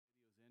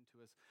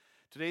to us.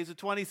 Today's the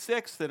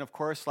 26th, and of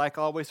course, like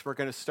always, we're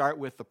going to start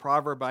with the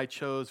proverb I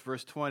chose,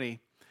 verse 20.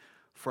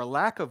 For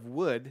lack of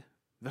wood,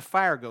 the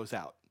fire goes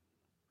out,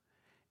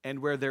 and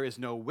where there is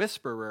no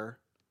whisperer,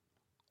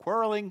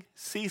 quarreling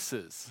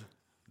ceases.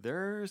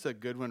 There's a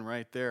good one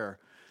right there,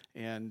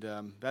 and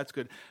that's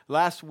good.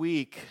 Last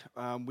week,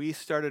 we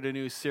started a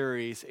new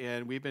series,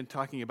 and we've been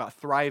talking about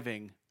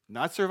thriving,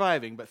 not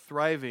surviving, but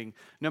thriving,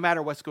 no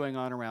matter what's going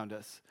on around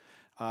us.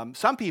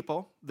 Some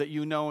people that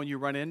you know and you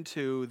run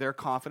into, they're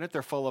confident,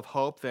 they're full of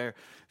hope,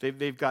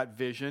 they've got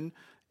vision,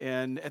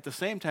 and at the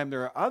same time,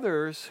 there are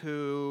others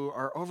who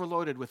are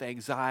overloaded with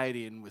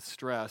anxiety and with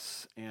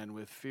stress and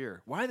with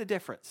fear. Why the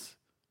difference?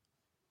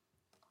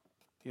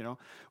 You know,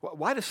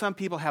 why do some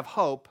people have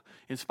hope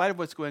in spite of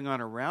what's going on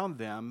around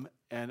them,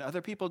 and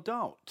other people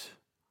don't?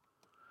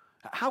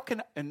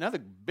 Another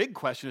big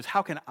question is,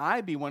 how can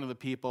I be one of the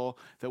people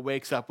that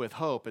wakes up with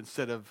hope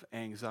instead of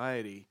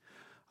anxiety?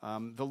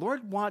 The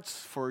Lord wants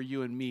for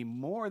you and me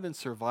more than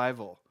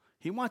survival.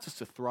 He wants us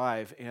to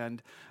thrive,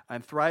 and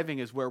thriving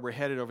is where we're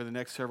headed over the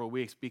next several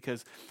weeks,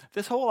 because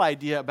this whole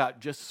idea about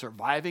just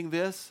surviving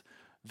this,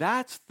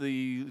 that's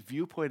the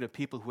viewpoint of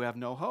people who have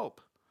no hope.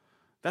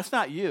 That's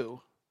not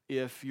you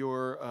if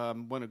you're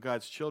one of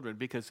God's children,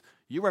 because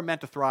you were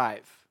meant to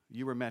thrive.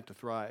 You were meant to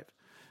thrive.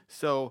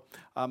 So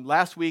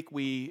last week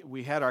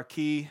we had our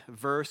key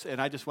verse,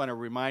 and I just want to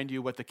remind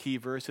you what the key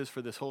verse is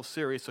for this whole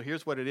series. So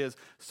here's what it is.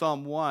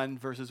 Psalm 1,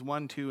 verses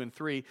 1, 2, and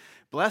 3.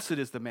 Blessed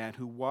is the man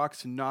who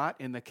walks not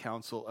in the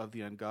counsel of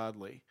the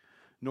ungodly,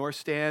 nor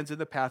stands in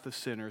the path of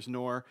sinners,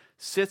 nor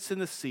sits in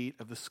the seat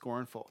of the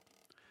scornful.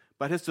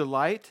 But his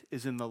delight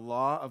is in the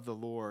law of the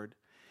Lord,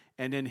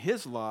 and in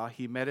his law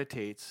he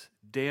meditates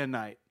day and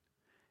night.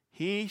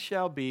 He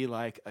shall be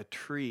like a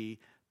tree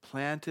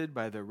planted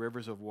by the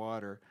rivers of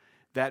water,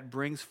 that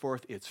brings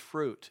forth its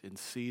fruit in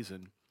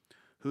season,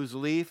 whose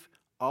leaf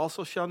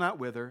also shall not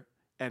wither,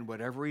 and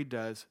whatever he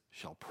does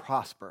shall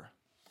prosper.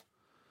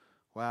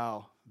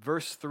 Wow.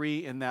 Verse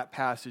 3 in that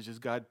passage is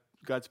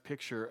God's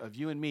picture of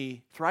you and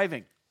me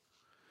thriving.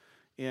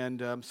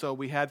 And so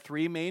we had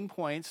three main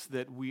points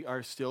that we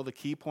are still the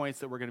key points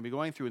that we're going to be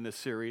going through in this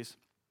series.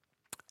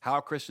 How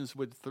Christians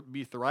would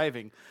be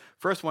thriving.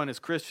 First one is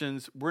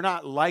Christians, we're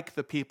not like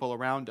the people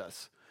around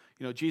us.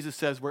 You know, Jesus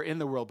says we're in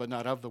the world, but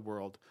not of the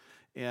world.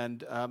 And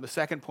the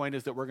second point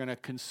is that we're going to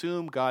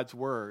consume God's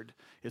word.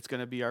 It's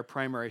going to be our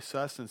primary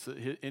sustenance.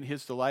 And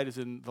his delight is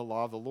in the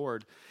law of the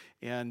Lord.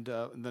 And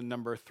the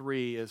number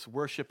 3 is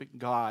worshiping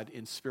God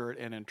in spirit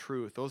and in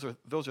truth.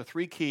 Those are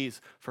three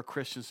keys for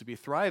Christians to be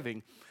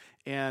thriving.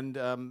 And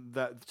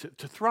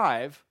to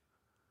thrive,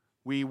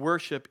 we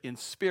worship in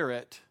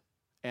spirit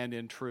and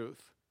in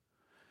truth.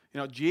 You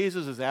know,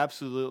 Jesus is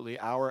absolutely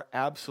our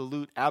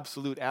absolute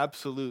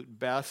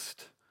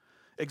best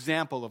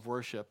example of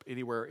worship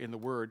anywhere in the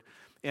Word.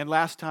 And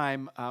last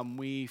time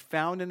we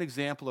found an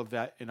example of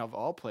that in, of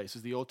all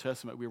places, the Old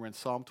Testament. We were in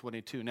Psalm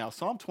 22. Now,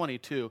 Psalm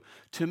 22,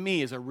 to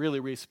me, is a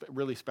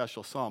really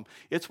special psalm.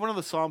 It's one of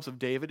the Psalms of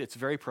David. It's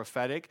very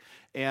prophetic.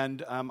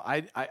 And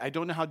I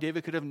don't know how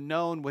David could have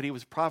known what he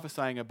was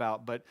prophesying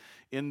about, but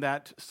in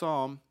that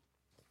psalm,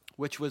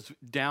 which was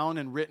down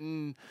and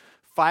written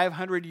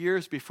 500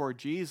 years before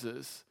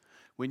Jesus,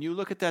 when you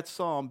look at that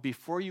psalm,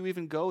 before you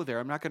even go there,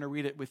 I'm not going to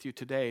read it with you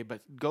today,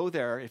 but go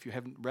there if you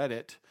haven't read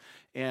it,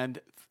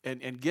 and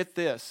get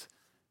this.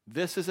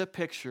 This is a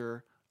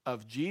picture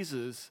of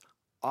Jesus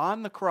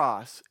on the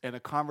cross and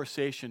a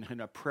conversation, and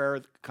a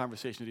prayer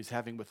conversation that he's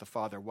having with the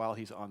Father while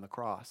he's on the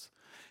cross.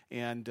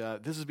 And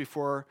this is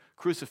before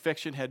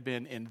crucifixion had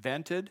been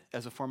invented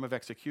as a form of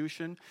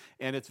execution.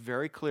 And it's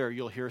very clear.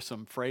 You'll hear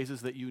some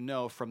phrases that you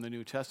know from the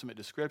New Testament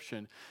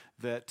description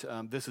that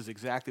this is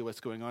exactly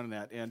what's going on in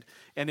that.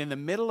 And in the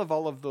middle of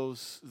all of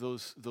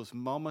those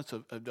moments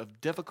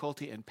of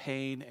difficulty and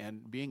pain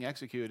and being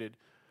executed,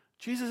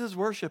 Jesus is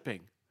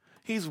worshiping.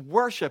 He's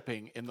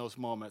worshiping in those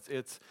moments.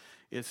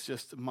 It's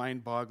just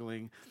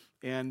mind-boggling.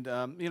 And,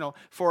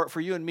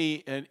 for you and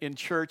me in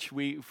church,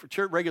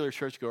 regular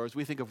churchgoers,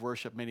 we think of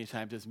worship many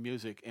times as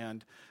music.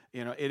 And,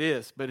 it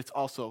is, but it's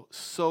also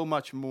so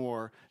much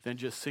more than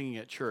just singing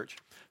at church.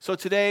 So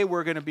today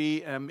we're going to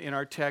be, in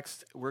our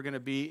text, we're going to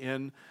be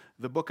in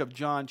the book of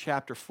John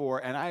chapter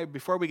 4. And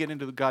before we get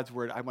into God's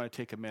word, I want to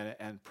take a minute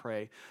and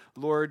pray.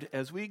 Lord,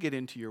 as we get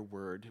into your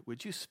word,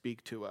 would you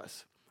speak to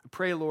us?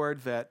 Pray,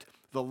 Lord, that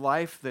the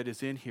life that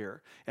is in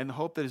here and the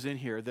hope that is in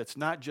here, that's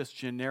not just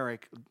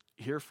generic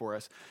here for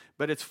us,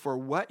 but it's for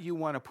what you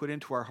want to put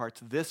into our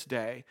hearts this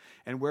day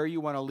and where you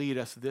want to lead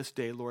us this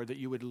day, Lord, that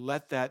you would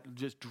let that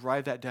just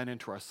drive that down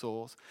into our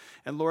souls.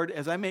 And Lord,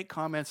 as I make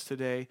comments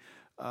today,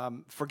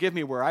 forgive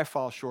me where I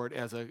fall short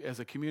as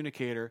a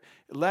communicator.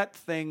 Let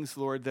things,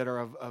 Lord, that are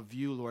of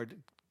you, Lord,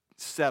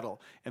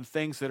 settle, and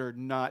things that are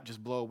not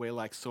just blow away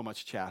like so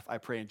much chaff. I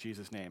pray in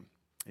Jesus' name.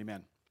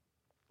 Amen.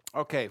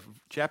 Okay,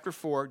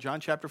 John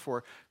chapter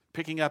 4,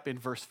 picking up in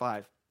verse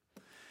 5.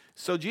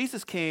 So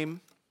Jesus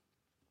came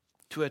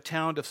to a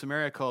town of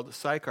Samaria called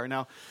Sychar,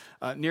 now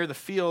near the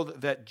field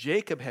that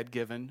Jacob had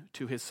given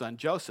to his son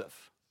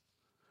Joseph.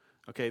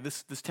 Okay,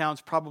 this town's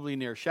probably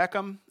near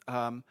Shechem,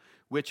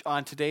 which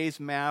on today's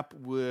map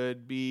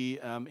would be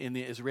in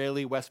the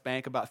Israeli West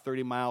Bank, about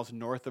 30 miles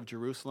north of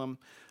Jerusalem,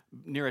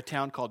 near a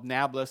town called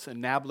Nablus,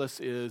 and Nablus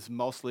is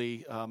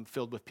mostly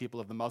filled with people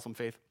of the Muslim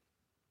faith.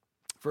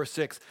 Verse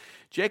 6,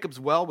 Jacob's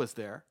well was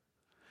there.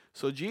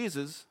 So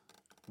Jesus,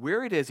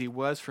 wearied as he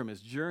was from his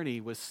journey,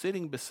 was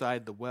sitting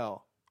beside the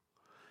well.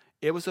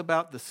 It was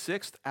about the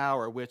 6th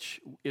hour,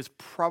 which is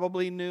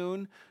probably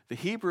noon. The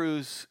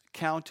Hebrews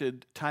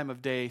counted time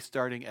of day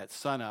starting at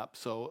sunup,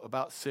 so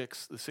about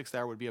 6. The 6th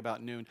hour would be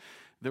about noon.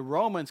 The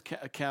Romans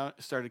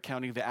started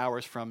counting the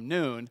hours from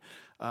noon,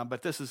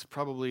 but this is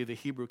probably the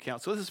Hebrew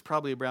count. So this is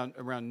probably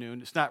around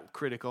noon. It's not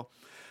critical.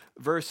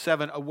 Verse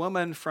 7, a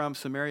woman from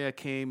Samaria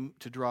came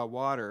to draw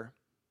water,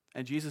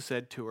 and Jesus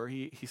said to her,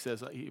 he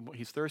says,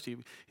 he's thirsty.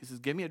 He says,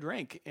 give me a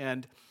drink.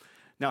 And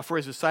now, for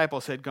his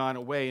disciples had gone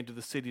away into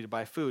the city to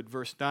buy food.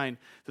 Verse 9,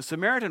 the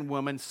Samaritan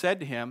woman said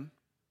to him,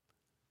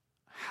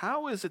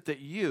 how is it that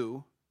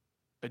you,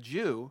 a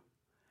Jew,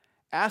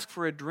 ask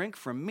for a drink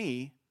from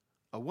me,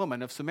 a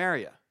woman of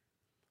Samaria?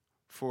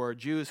 For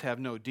Jews have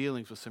no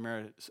dealings with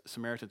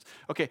Samaritans.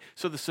 Okay,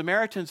 so the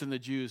Samaritans and the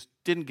Jews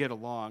didn't get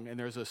along, and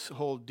there's a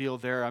whole deal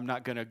there. I'm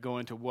not going to go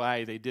into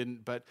why they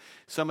didn't, but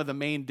some of the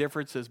main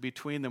differences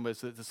between them was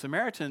that the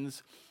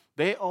Samaritans,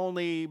 they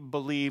only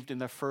believed in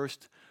the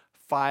first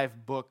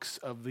 5 books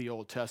of the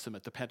Old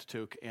Testament, the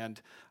Pentateuch,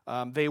 and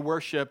they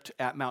worshipped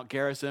at Mount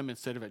Gerizim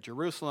instead of at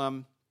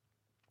Jerusalem.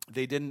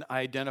 They didn't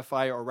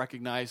identify or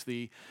recognize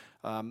the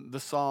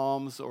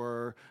Psalms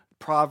or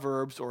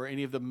Proverbs or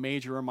any of the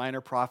major or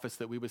minor prophets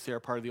that we would say are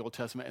part of the Old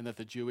Testament and that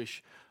the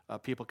Jewish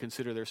people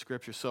consider their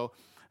scripture. So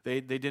they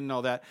didn't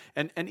know that.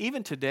 And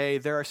even today,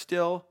 there are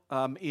still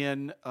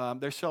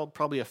there's still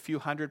probably a few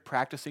hundred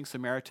practicing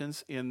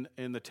Samaritans in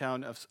the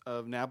town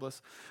of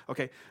Nablus.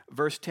 Okay,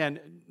 verse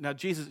 10. Now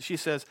she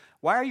says,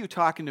 why are you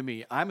talking to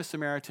me? I'm a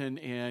Samaritan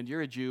and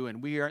you're a Jew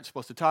and we aren't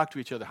supposed to talk to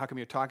each other. How come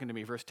you're talking to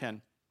me? Verse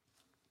 10.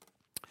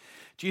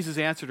 Jesus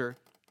answered her.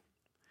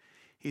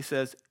 He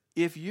says,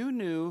 if you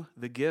knew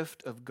the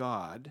gift of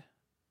God,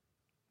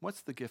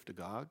 what's the gift of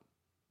God?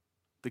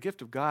 The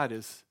gift of God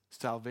is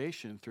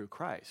salvation through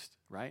Christ,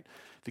 right?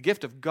 The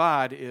gift of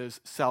God is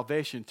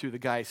salvation through the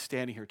guy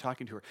standing here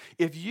talking to her.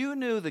 If you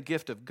knew the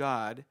gift of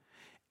God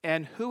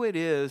and who it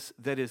is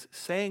that is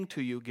saying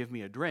to you, give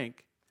me a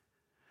drink,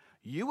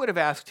 you would have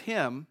asked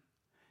him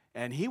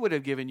and he would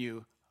have given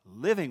you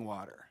living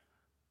water.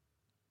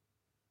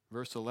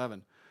 Verse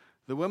 11,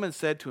 the woman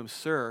said to him,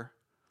 sir,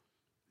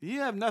 you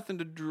have nothing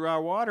to draw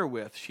water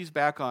with. She's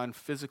back on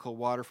physical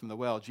water from the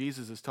well.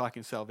 Jesus is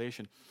talking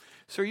salvation.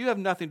 Sir, you have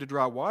nothing to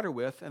draw water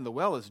with, and the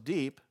well is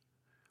deep.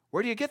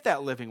 Where do you get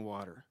that living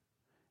water?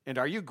 And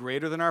are you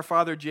greater than our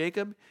father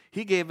Jacob?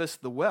 He gave us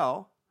the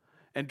well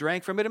and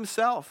drank from it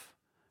himself,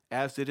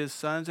 as did his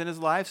sons and his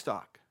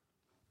livestock.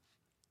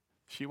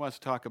 She wants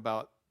to talk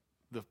about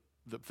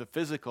the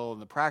physical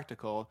and the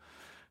practical.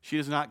 She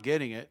is not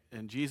getting it,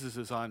 and Jesus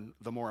is on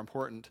the more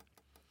important.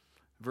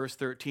 Verse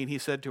 13, he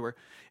said to her,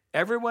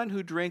 everyone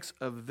who drinks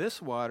of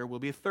this water will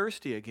be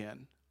thirsty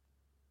again.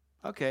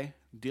 Okay,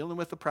 dealing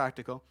with the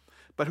practical.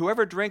 But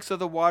whoever drinks of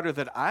the water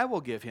that I will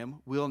give him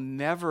will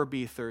never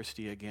be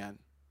thirsty again.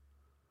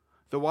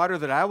 The water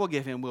that I will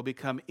give him will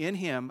become in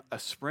him a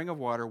spring of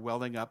water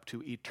welling up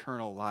to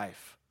eternal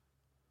life.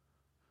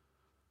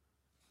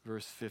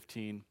 Verse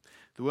 15,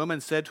 the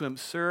woman said to him,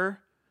 sir,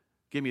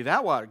 give me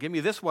that water, give me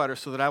this water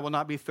so that I will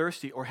not be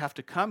thirsty or have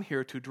to come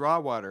here to draw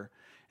water.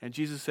 And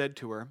Jesus said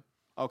to her,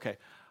 okay,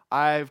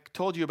 I've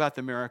told you about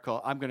the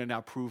miracle. I'm going to now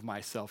prove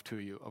myself to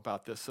you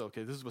about this. So,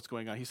 okay, this is what's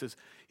going on. He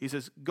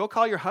says, go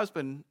call your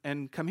husband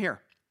and come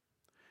here.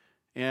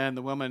 And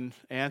the woman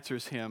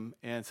answers him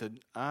and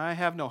said, I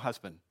have no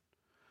husband.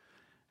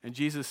 And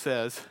Jesus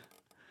says,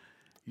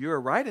 you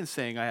are right in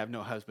saying I have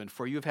no husband,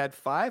 for you have had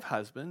 5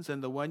 husbands,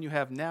 and the one you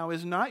have now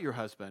is not your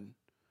husband.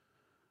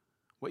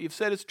 What you've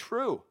said is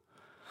true.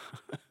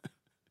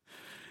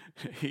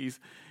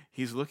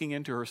 He's looking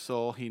into her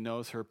soul. He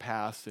knows her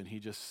past, and he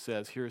just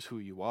says, here's who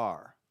you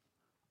are.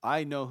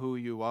 I know who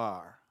you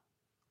are.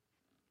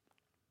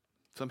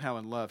 Somehow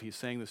in love, he's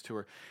saying this to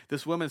her.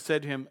 This woman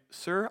said to him,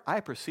 sir, I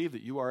perceive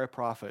that you are a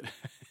prophet.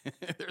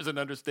 There's an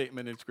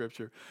understatement in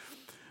Scripture.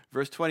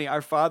 Verse 20,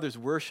 our fathers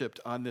worshipped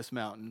on this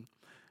mountain.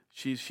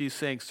 She's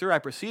saying, sir, I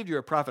perceive you're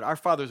a prophet. Our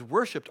fathers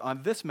worshipped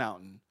on this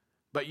mountain.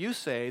 But you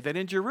say that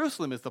in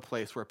Jerusalem is the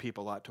place where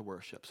people ought to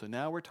worship. So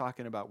now we're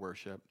talking about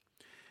worship.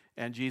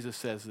 And Jesus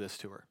says this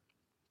to her.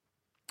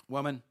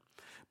 Woman,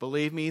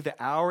 believe me, the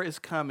hour is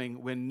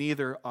coming when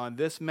neither on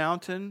this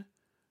mountain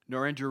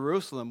nor in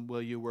Jerusalem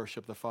will you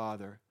worship the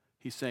Father.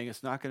 He's saying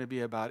it's not going to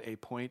be about a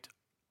point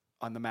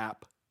on the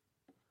map.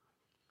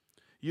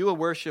 You will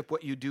worship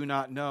what you do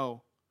not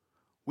know.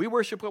 We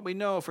worship what we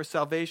know, for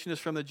salvation is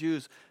from the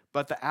Jews.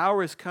 But the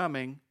hour is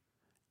coming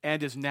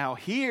and is now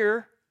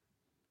here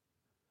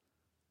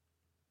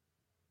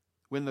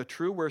when the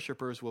true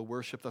worshipers will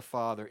worship the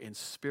Father in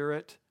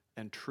spirit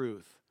and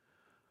truth.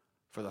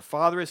 For the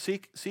Father is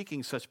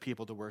seeking such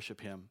people to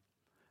worship him.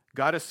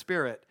 God is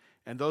spirit,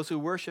 And those who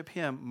worship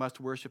him must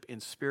worship in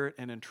spirit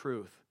and in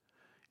truth.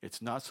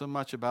 It's not so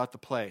much about the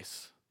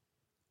place.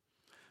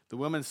 The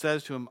woman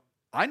says to him,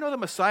 I know the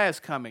Messiah is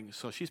coming.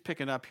 So she's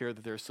picking up here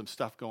that there's some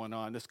stuff going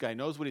on. This guy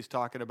knows what he's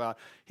talking about.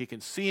 He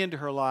can see into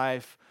her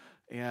life,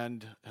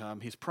 and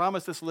he's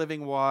promised this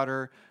living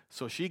water.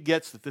 So she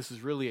gets that this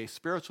is really a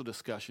spiritual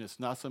discussion. It's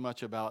not so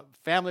much about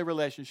family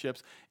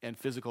relationships and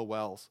physical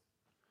wells.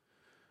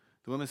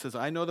 The woman says,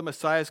 I know the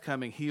Messiah is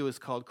coming, he who is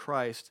called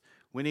Christ.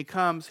 When he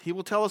comes, he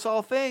will tell us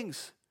all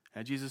things.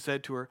 And Jesus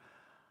said to her,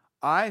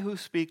 I who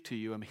speak to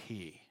you am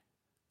he.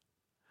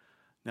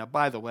 Now,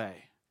 by the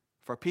way,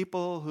 for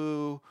people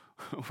who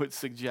would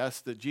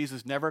suggest that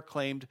Jesus never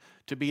claimed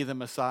to be the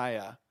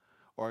Messiah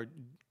or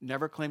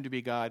never claimed to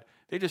be God,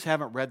 they just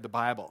haven't read the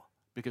Bible,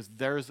 because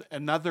there's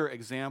another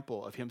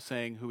example of him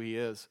saying who he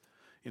is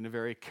in a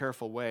very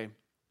careful way.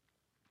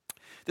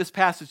 This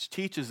passage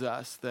teaches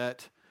us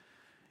that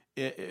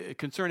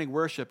concerning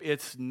worship,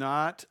 it's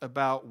not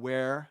about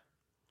where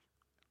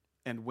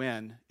and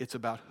when, it's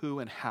about who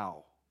and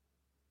how.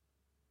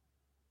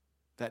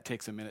 That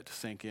takes a minute to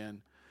sink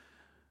in.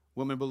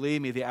 Woman,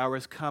 believe me, the hour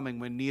is coming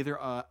when neither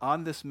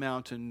on this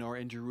mountain nor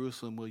in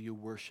Jerusalem will you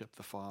worship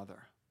the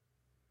Father.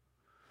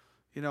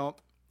 You know,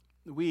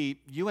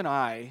 you and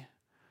I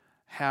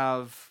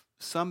have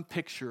some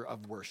picture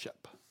of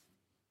worship.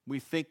 We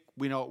think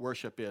we know what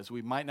worship is.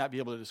 We might not be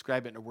able to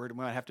describe it in a word.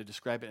 We might have to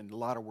describe it in a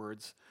lot of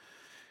words.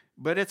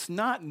 But it's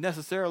not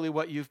necessarily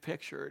what you've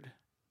pictured.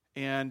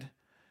 And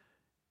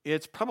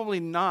it's probably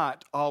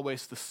not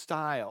always the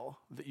style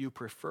that you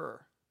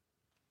prefer.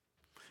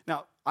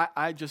 Now,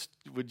 I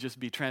would just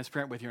be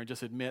transparent with you and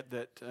just admit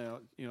that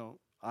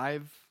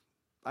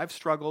I've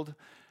struggled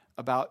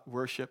about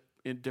worship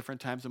in different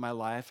times of my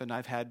life, and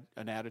I've had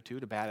a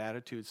bad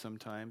attitude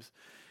sometimes.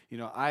 You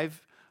know,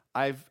 I've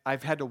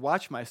had to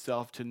watch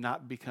myself to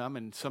not become,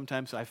 and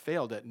sometimes I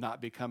failed at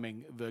not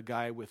becoming the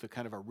guy with a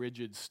kind of a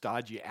rigid,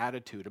 stodgy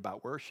attitude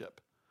about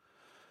worship.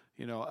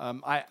 You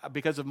know,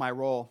 because of my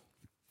role.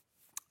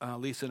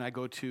 Lisa and I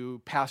go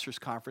to pastors'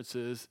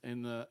 conferences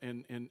and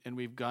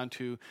we've gone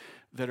to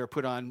that are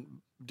put on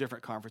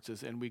different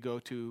conferences, and we go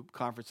to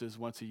conferences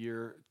once a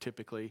year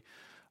typically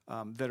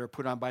that are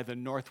put on by the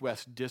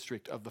Northwest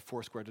District of the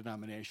Foursquare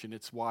denomination.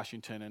 It's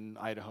Washington and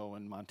Idaho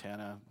and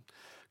Montana,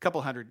 a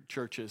couple hundred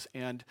churches,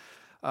 and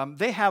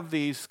they have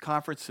these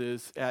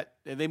conferences and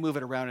they move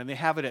it around, and they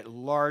have it at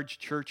large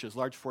churches,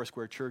 large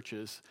Foursquare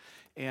churches,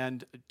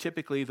 and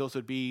typically those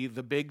would be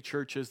the big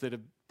churches that are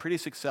pretty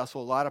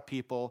successful, a lot of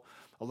people,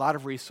 a lot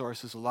of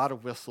resources, a lot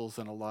of whistles,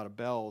 and a lot of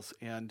bells.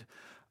 And,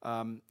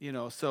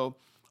 so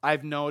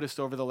I've noticed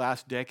over the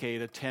last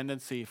decade a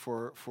tendency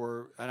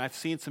and I've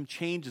seen some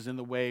changes in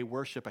the way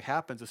worship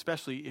happens,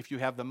 especially if you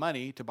have the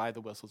money to buy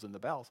the whistles and the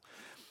bells.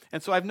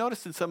 And so I've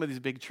noticed in some of these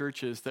big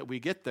churches that we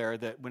get there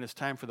that when it's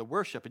time for the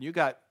worship, and you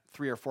got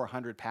 300 or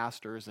 400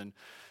 pastors and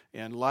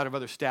a lot of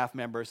other staff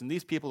members, and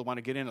these people want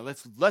to get in and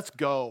let's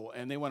go,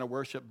 and they want to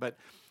worship, but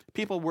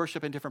people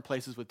worship in different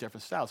places with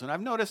different styles. And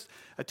I've noticed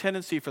a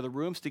tendency for the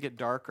rooms to get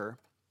darker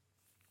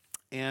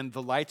and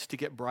the lights to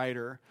get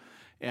brighter,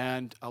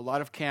 and a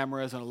lot of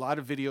cameras and a lot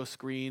of video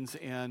screens,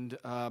 and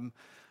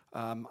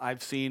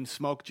I've seen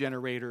smoke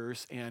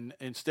generators, and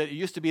instead it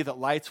used to be that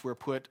lights were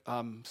put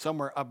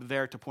somewhere up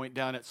there to point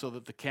down it so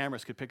that the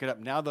cameras could pick it up.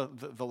 Now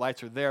the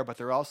lights are there, but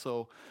they're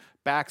also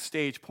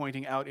backstage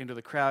pointing out into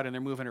the crowd, and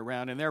they're moving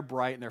around, and they're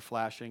bright and they're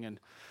flashing,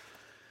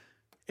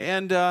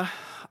 and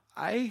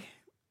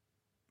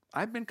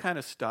I've been kind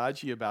of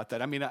stodgy about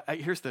that. I mean,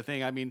 here's the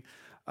thing. I mean,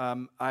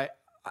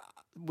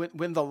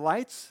 when the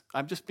lights,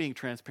 I'm just being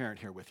transparent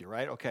here with you,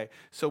 right? Okay.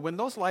 So when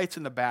those lights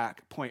in the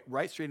back point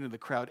right straight into the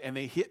crowd and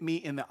they hit me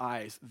in the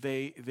eyes,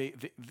 they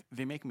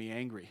make me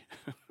angry.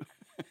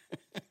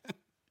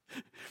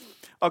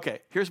 Okay.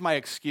 Here's my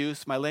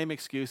excuse. My lame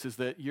excuse is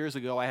that years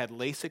ago I had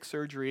LASIK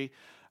surgery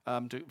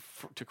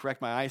to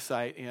correct my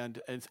eyesight,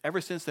 and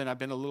ever since then I've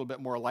been a little bit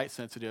more light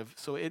sensitive.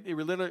 So it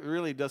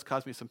really does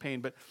cause me some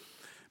pain,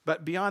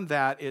 But beyond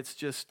that, it's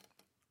just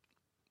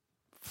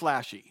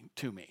flashy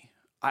to me.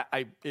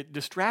 It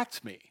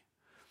distracts me.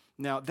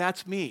 Now,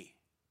 that's me.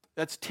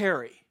 That's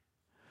Terry.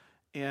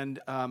 And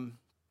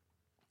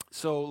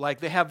so, like,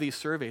 they have these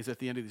surveys at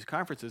the end of these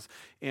conferences,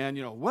 and,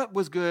 what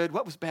was good,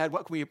 what was bad,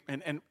 what can we,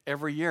 and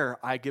every year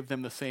I give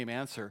them the same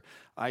answer.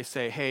 I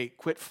say, hey,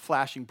 quit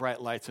flashing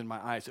bright lights in my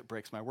eyes. It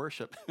breaks my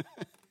worship.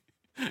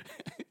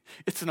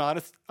 It's an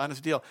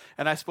honest deal,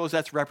 and I suppose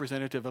that's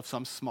representative of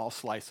some small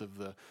slice of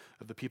the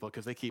people,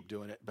 because they keep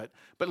doing it. But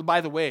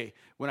by the way,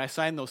 when I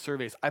sign those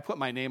surveys, I put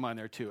my name on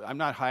there too. I'm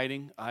not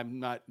hiding. I'm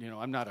not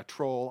a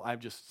troll. I'm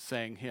just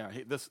saying,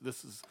 hey, this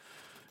is,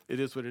 it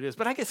is what it is.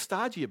 But I get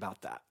stodgy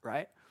about that,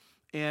 right?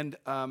 And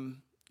and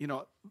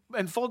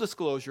full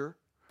disclosure,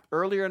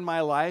 earlier in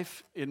my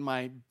life, in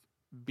my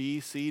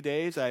BC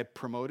days, I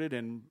promoted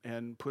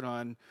and put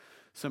on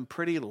some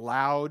pretty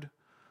loud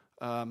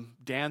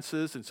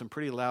dances and some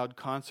pretty loud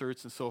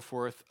concerts and so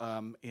forth,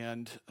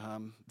 and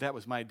that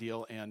was my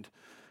deal. And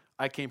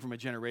I came from a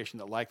generation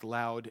that liked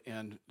loud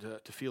and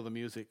to feel the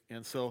music.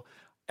 And so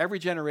every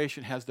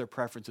generation has their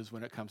preferences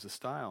when it comes to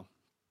style.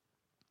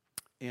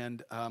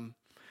 And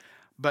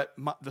but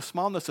the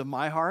smallness of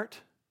my heart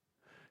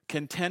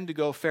can tend to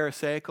go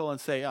pharisaical and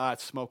say,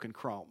 it's smoke and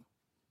chrome.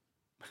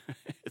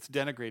 It's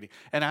denigrating.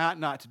 And I ought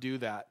not to do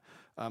that.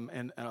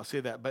 And I'll say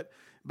that. But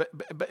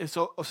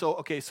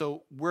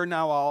so we're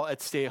now all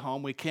at stay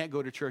home. We can't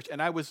go to church.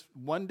 And I was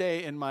one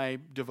day in my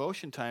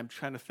devotion time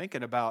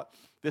thinking about,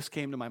 this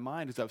came to my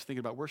mind as I was thinking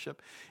about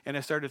worship. And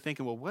I started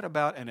thinking, well, what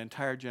about an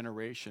entire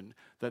generation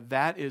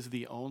that is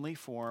the only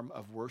form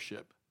of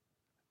worship,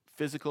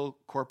 physical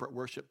corporate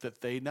worship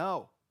that they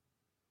know?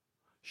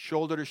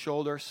 Shoulder to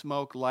shoulder,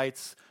 smoke,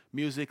 lights,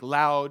 music,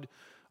 loud,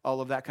 all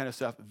of that kind of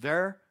stuff.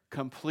 They're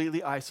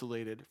completely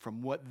isolated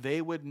from what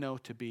they would know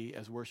to be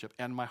as worship.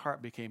 And my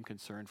heart became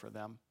concerned for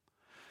them.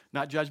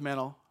 Not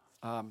judgmental,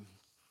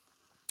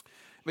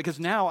 because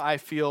now I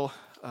feel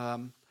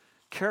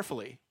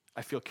carefully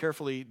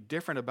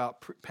different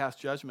about past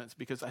judgments,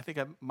 because I think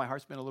my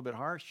heart's been a little bit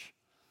harsh.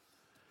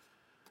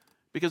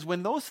 Because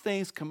when those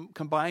things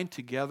combine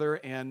together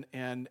and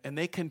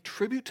they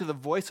contribute to the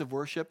voice of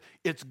worship,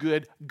 it's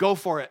good. Go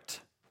for it.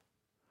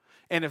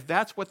 And if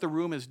that's what the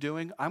room is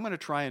doing, I'm going to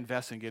try and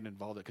invest and get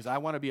involved in it, because I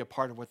want to be a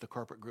part of what the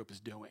corporate group is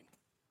doing.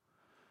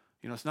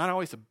 It's not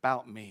always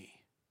about me.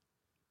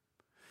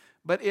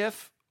 But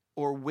if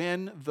or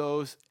when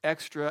those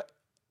extra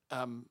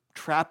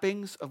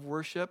trappings of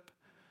worship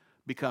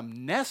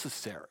become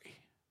necessary,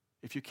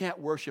 if you can't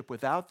worship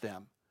without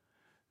them,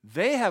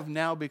 they have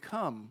now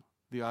become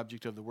the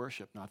object of the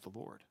worship, not the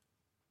Lord.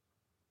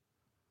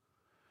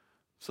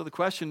 So the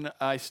question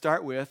I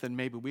start with, and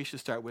maybe we should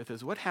start with,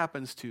 is what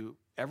happens to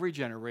every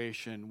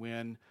generation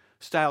when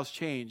styles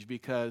change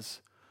because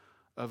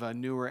of a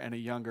newer and a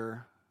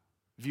younger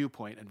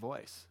viewpoint and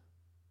voice?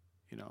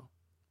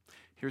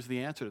 Here's the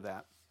answer to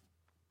that.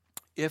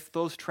 If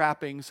those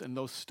trappings and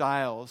those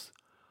styles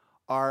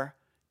are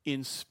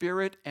in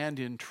spirit and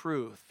in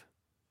truth,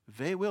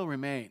 they will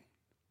remain.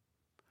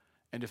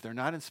 And if they're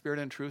not in spirit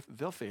and truth,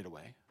 they'll fade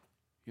away.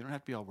 You don't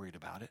have to be all worried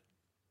about it.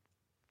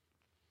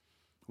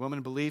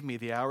 Woman, believe me,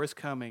 the hour is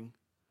coming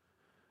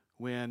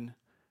when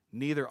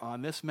neither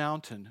on this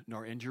mountain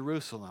nor in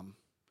Jerusalem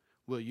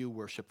will you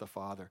worship the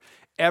Father.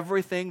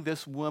 Everything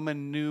this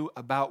woman knew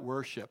about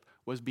worship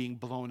was being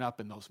blown up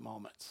in those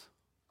moments.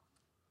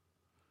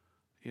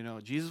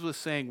 Jesus was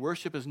saying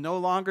worship is no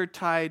longer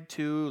tied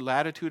to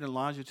latitude and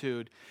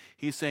longitude.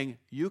 He's saying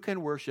you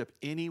can worship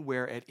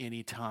anywhere at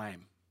any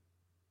time.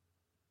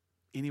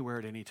 Anywhere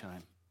at any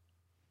time.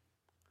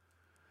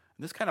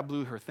 And this kind of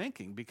blew her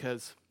thinking,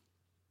 because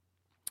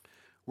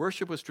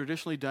worship was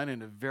traditionally done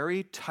in a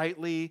very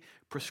tightly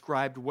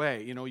prescribed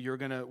way. You're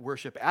going to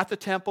worship at the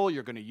temple.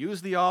 You're going to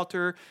use the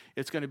altar.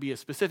 It's going to be a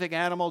specific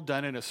animal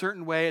done in a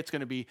certain way. It's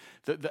going to be,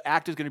 the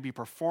act is going to be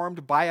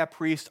performed by a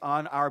priest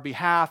on our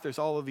behalf. There's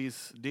all of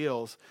these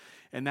deals.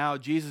 And now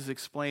Jesus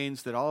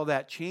explains that all of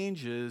that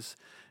changes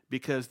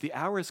because the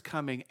hour is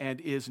coming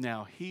and is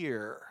now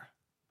here.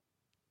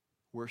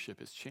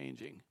 Worship is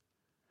changing.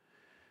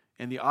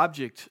 And the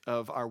object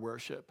of our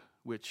worship,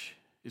 which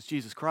is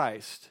Jesus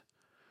Christ,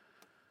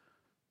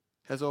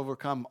 has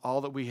overcome all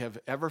that we have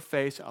ever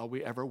faced, all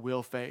we ever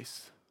will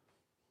face.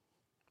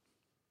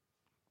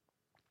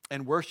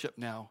 And worship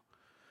now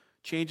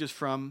changes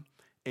from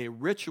a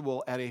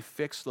ritual at a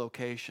fixed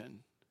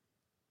location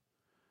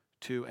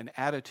to an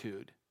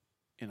attitude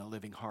in a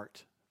living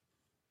heart.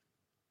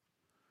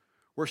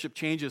 Worship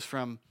changes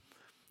from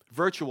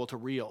virtual to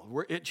real.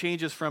 It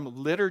changes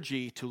from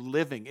liturgy to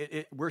living.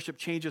 Worship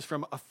changes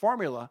from a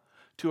formula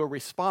to a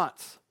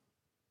response.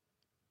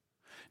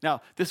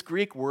 Now, this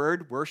Greek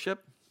word,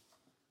 worship,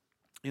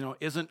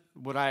 isn't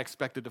what I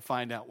expected to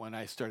find out when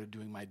I started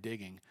doing my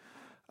digging.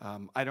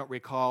 I don't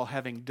recall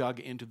having dug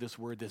into this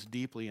word this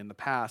deeply in the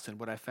past, and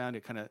what I found,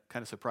 it kind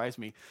of surprised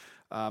me.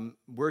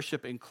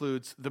 Worship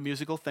includes the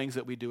musical things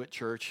that we do at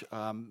church.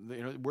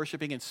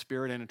 Worshiping in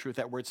spirit and in truth.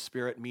 That word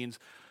 "spirit" means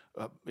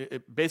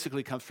it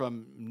basically comes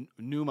from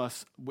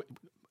pneumos.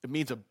 It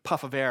means a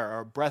puff of air or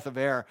a breath of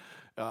air,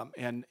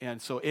 and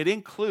so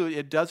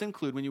it does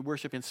include when you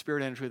worship in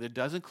spirit and in truth. It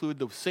does include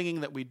the singing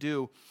that we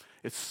do.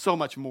 It's so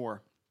much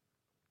more.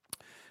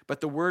 But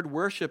the word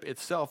worship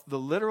itself, the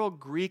literal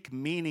Greek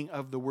meaning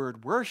of the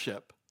word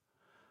worship,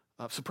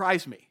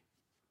 surprised me.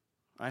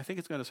 I think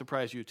it's going to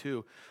surprise you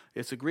too.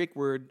 It's a Greek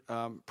word,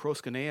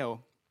 proskuneo,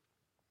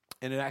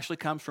 and it actually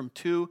comes from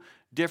two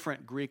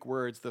different Greek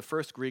words. The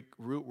first Greek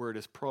root word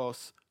is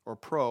pros, or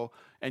pro,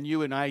 and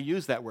you and I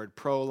use that word,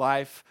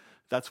 pro-life.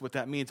 That's what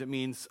that means. It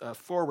means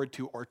forward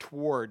to or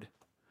toward.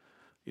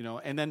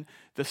 And then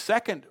the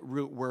second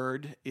root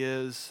word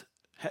is,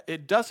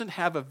 it doesn't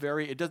have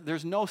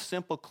there's no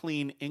simple,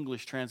 clean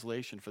English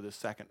translation for this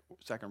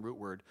second root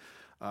word,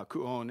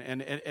 kuon.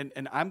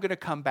 And I'm going to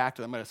come back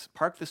to that. I'm going to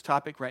park this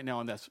topic right now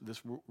on this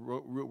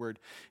root word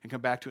and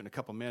come back to it in a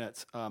couple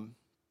minutes.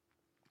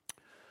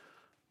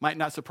 Might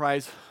not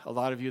surprise a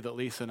lot of you that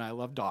Lisa and I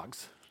love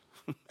dogs.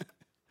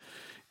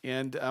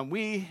 And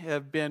we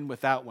have been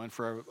without one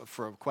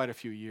for quite a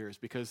few years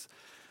because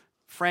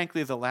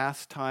frankly, the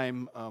last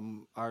time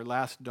our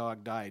last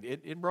dog died,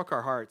 it broke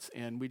our hearts,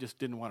 and we just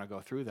didn't want to go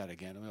through that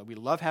again. I mean, we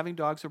love having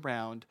dogs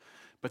around,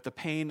 but the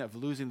pain of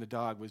losing the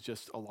dog was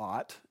just a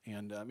lot.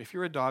 And if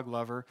you're a dog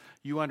lover,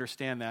 you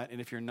understand that. And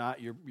if you're not,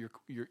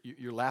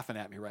 you're laughing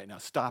at me right now.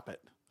 Stop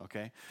it,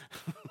 okay?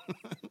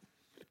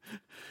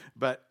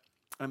 But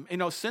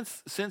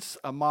since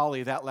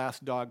Molly, that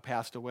last dog,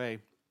 passed away,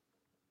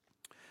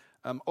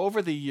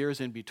 over the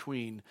years in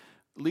between,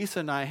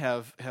 Lisa and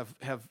I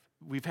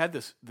we've had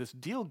this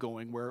deal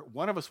going where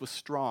one of us was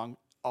strong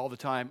all the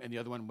time and the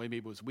other one maybe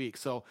was weak.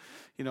 So,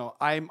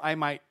 I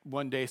might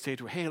one day say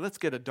to her, "Hey, let's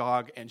get a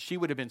dog," and she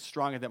would have been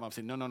strong at that moment. I'd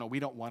say, "No, we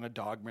don't want a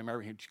dog."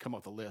 Remember, she'd come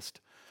up with a list.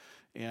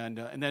 And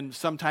then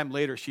sometime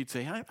later, she'd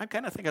say, I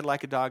kind of think I'd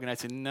like a dog. And I'd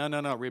say, no,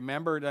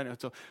 remember.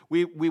 So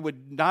we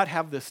would not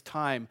have this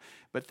time.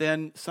 But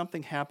then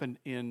something happened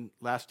in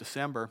last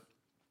December.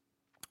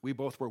 We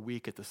both were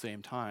weak at the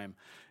same time.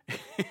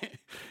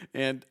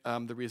 And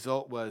the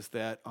result was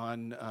that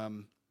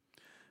on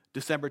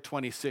December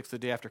 26th, the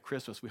day after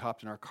Christmas, we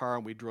hopped in our car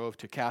and we drove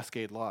to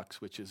Cascade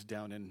Locks, which is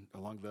down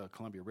along the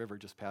Columbia River,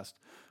 just past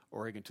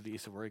Oregon, to the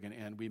east of Oregon.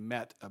 And we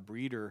met a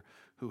breeder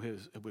who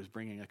was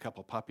bringing a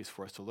couple puppies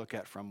for us to look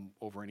at from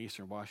over in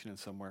eastern Washington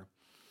somewhere.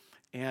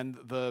 And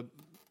the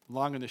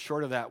long and the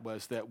short of that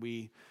was that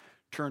we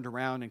turned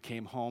around and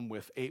came home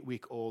with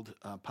 8-week-old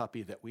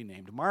puppy that we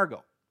named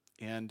Margot.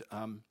 And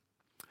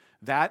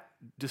that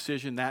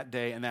decision that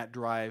day and that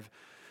drive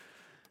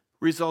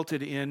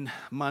resulted in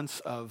months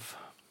of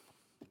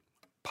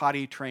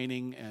potty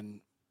training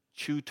and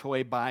chew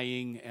toy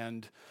buying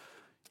and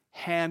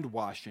hand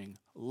washing,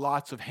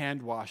 lots of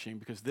hand washing,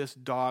 because this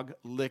dog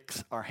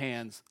licks our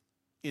hands.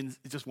 It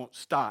just won't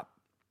stop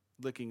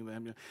licking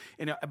them.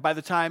 And by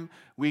the time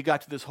we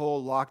got to this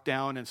whole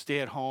lockdown and stay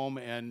at home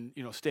and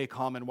stay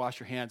calm and wash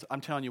your hands,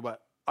 I'm telling you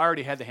what, I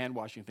already had the hand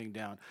washing thing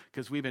down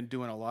because we've been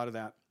doing a lot of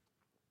that.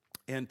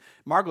 And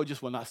Margot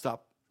just will not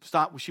stop.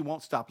 She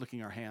won't stop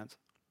licking our hands.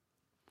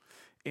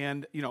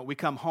 And we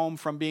come home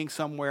from being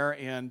somewhere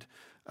and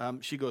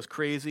she goes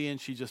crazy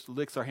and she just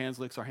licks our hands.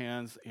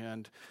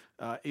 And,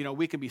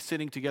 we can be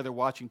sitting together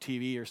watching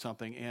TV or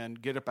something and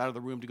get up out of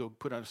the room to go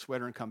put on a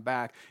sweater and come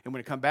back. And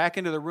when I come back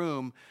into the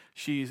room,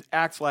 she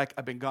acts like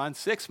I've been gone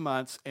 6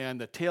 months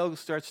and the tail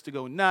starts to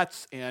go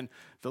nuts and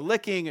the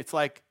licking, it's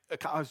like,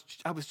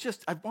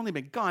 I've only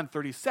been gone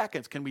 30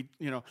 seconds. Can we,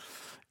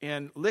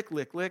 and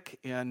lick.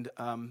 And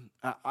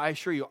I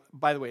assure you,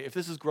 by the way, if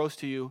this is gross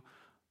to you,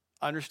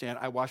 understand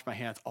I wash my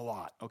hands a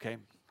lot, okay?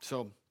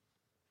 So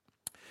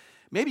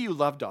maybe you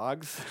love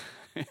dogs.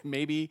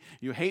 Maybe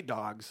you hate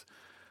dogs.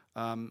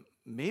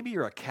 Maybe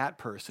you're a cat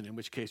person, in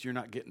which case you're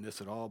not getting this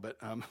at all. But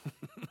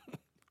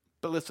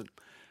but listen,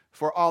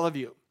 for all of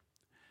you,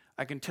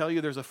 I can tell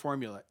you there's a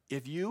formula.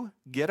 If you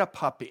get a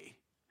puppy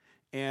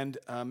and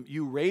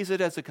you raise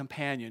it as a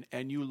companion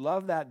and you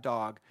love that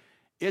dog,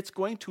 it's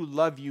going to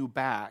love you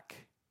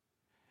back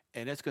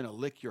and it's going to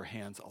lick your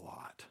hands a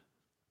lot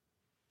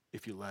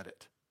if you let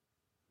it.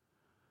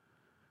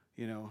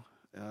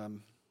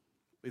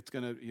 It's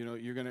going to,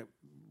 you're going to,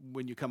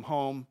 when you come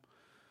home,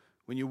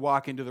 when you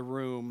walk into the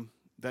room,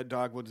 that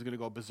dog is going to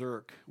go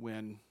berserk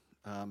when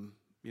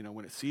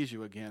it sees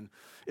you again.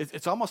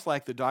 It's almost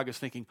like the dog is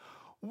thinking,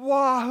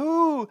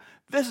 wahoo,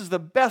 this is the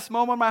best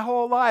moment of my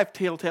whole life.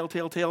 Tail,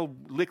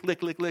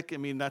 lick. I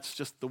mean, that's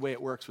just the way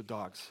it works with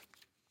dogs.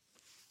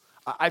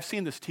 I've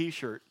seen this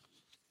T-shirt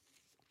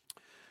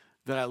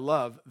that I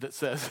love that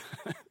says,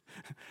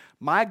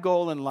 my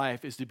goal in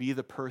life is to be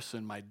the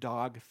person my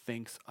dog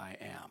thinks I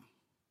am.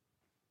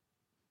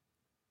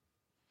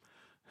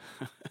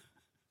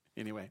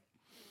 Anyway,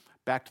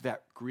 back to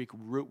that Greek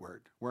root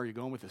word. Where are you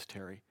going with this,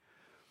 Terry?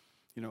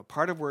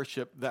 Part of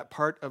worship, that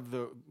part of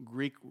the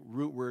Greek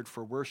root word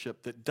for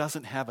worship that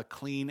doesn't have a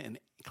clean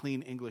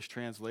English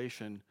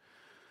translation,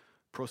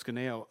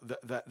 proskuneo,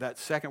 that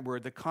second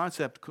word, the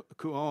concept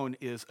kuon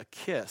is a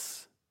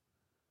kiss,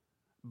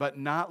 but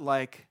not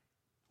like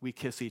we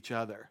kiss each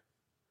other.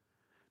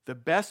 The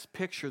best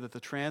picture that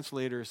the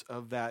translators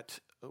of that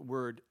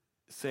word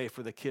say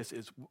for the kiss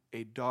is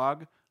a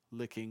dog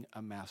licking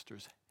a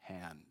master's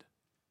hand.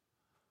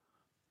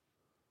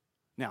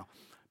 Now,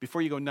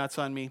 before you go nuts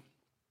on me,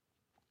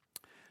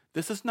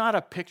 this is not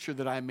a picture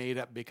that I made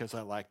up because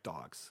I like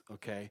dogs,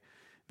 okay?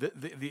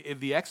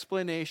 The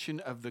explanation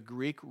of the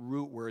Greek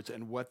root words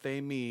and what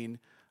they mean,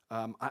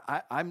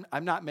 I'm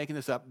not making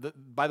this up.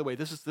 By the way,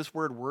 this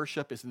word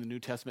worship is in the New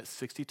Testament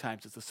 60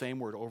 times. It's the same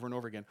word over and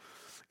over again.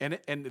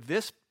 And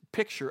this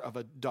picture of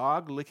a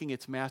dog licking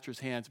its master's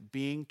hands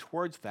being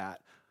towards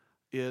that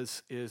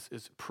is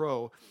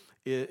pro.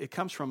 It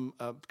comes from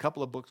a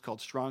couple of books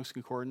called Strong's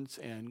Concordance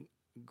and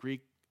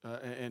Greek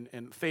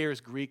and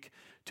Thayer's Greek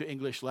to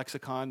English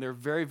lexicon. They're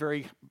very,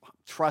 very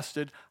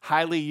trusted,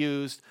 highly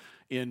used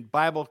in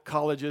Bible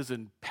colleges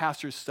and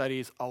pastors'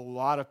 studies. A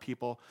lot of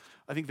people,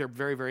 I think they're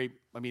very, very,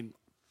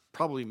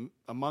 probably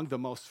among the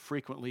most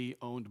frequently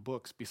owned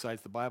books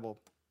besides the Bible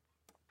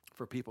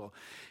for people.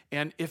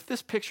 And if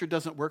this picture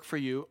doesn't work for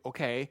you,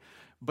 okay,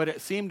 but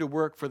it seemed to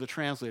work for the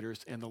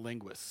translators and the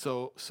linguists.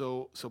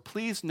 So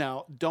please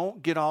now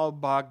don't get all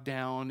bogged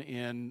down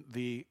in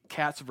the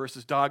cats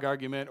versus dog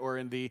argument or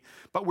in the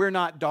but we're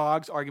not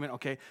dogs argument.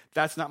 Okay,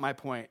 that's not my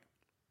point.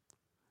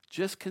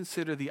 Just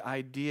consider the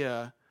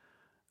idea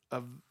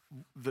of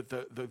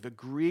the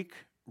Greek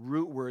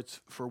root words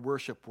for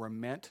worship were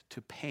meant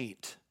to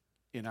paint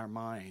in our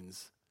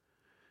minds.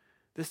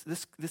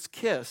 This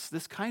kiss,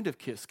 this kind of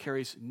kiss,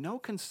 carries no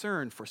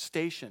concern for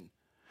station.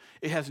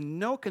 It has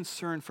no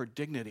concern for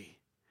dignity.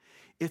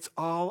 It's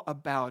all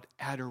about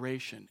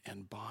adoration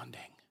and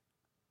bonding.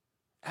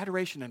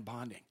 Adoration and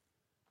bonding.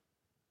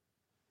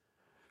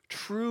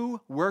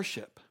 True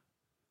worship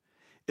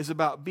is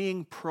about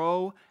being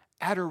pro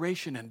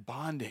adoration and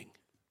bonding.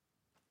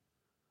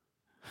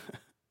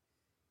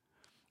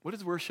 What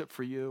is worship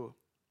for you?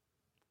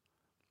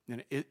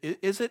 And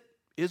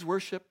is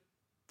worship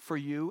for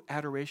you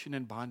adoration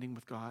and bonding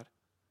with God?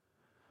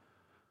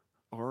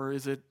 Or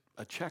is it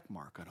a check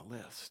mark on a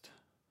list?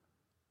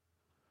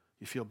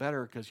 You feel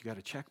better because you got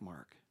a check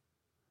mark.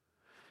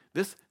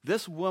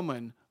 This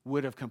woman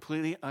would have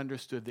completely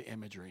understood the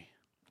imagery.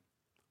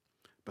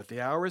 But the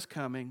hour is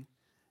coming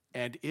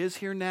and is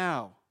here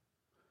now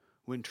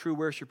when true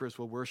worshipers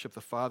will worship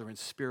the Father in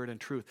spirit and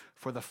truth.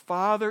 For the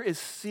Father is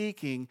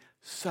seeking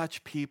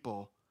such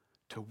people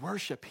to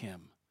worship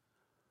him,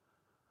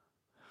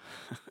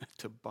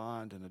 to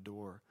bond and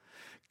adore.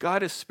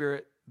 God is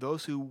spirit.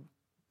 Those who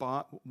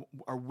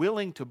are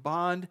willing to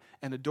bond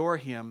and adore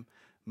him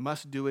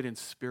must do it in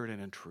spirit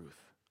and in truth.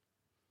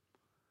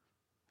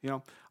 You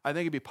know, I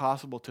think it'd be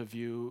possible to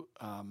view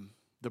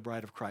the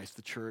bride of Christ,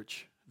 the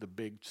church, the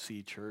big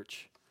C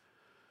church,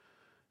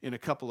 in a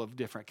couple of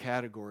different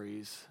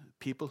categories.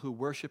 People who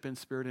worship in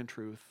spirit and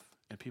truth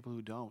and people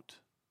who don't.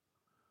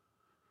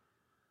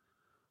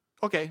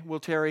 Okay, well,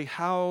 Terry,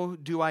 how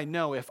do I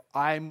know if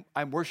I'm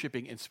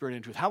worshiping in spirit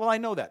and truth? How will I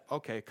know that?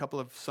 Okay, a couple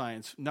of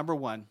signs. Number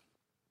one,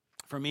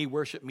 for me,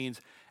 worship means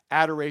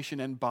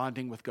adoration and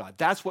bonding with God.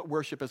 That's what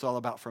worship is all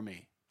about for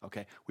me.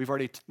 Okay,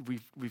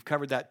 we've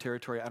covered that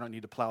territory. I don't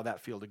need to plow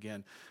that field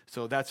again.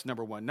 So that's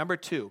number one. Number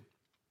two,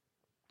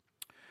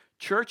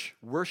 church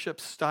worship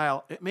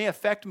style. It may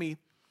affect me,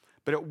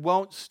 but it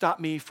won't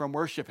stop me from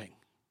worshiping.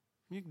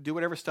 You can do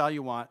whatever style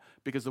you want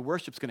because the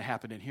worship's going to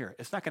happen in here.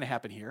 It's not going to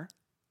happen here.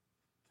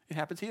 It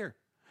happens here.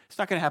 It's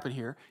not going to happen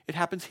here. It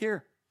happens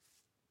here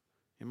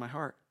in my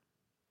heart.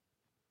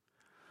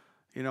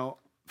 You know,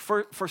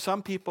 for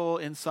some people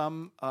in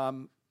some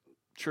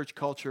church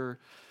culture,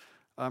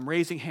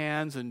 raising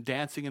hands and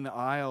dancing in the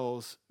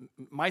aisles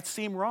might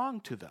seem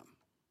wrong to them.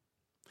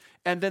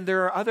 And then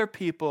there are other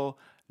people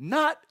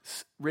not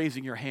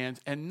raising your hands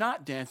and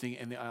not dancing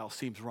in the aisle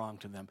seems wrong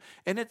to them.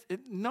 And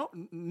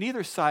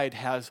neither side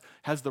has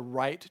the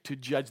right to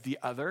judge the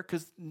other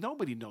because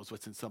nobody knows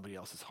what's in somebody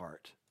else's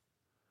heart.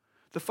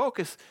 The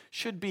focus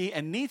should be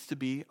and needs to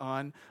be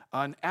on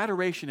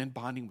adoration and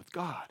bonding with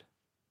God.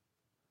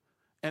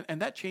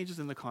 And that changes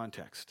in the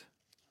context.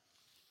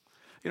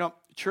 You know,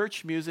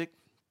 church music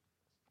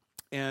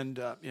and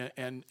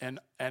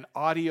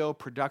audio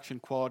production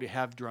quality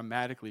have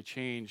dramatically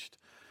changed.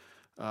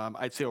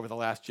 I'd say over the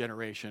last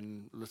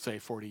generation, let's say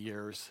 40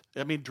 years.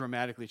 I mean,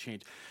 dramatically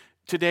changed.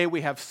 Today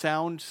we have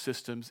sound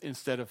systems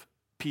instead of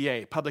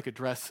PA, public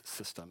address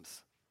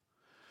systems.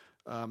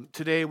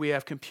 Today we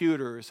have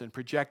computers and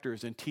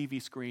projectors and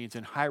TV screens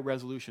and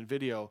high-resolution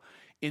video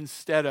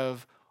instead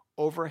of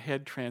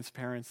overhead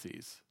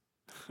transparencies.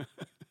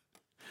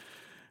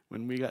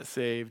 When I got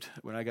saved,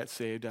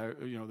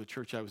 the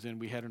church I was in,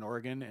 we had an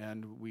organ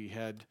and we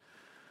had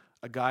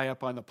a guy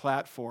up on the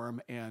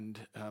platform and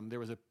there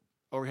was a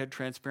overhead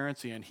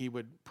transparency and he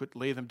would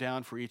lay them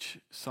down for each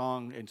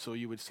song and so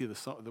you would see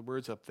the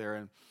words up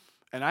there.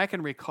 And I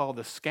can recall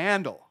the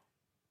scandal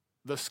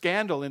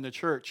in the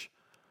church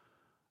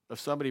of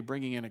somebody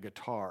bringing in a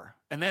guitar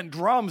and then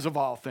drums of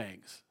all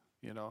things,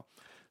 you know.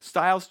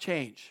 Styles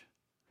change.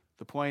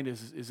 The point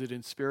is it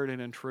in spirit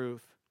and in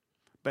truth?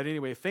 But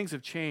anyway, things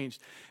have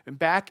changed. And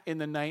back in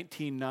the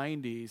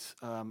 1990s,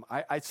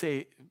 I'd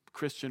say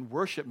Christian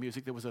worship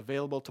music that was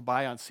available to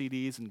buy on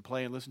CDs and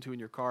play and listen to in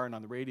your car and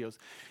on the radios,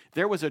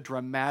 there was a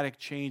dramatic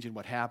change in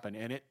what happened,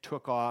 and it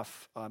took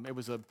off. It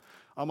was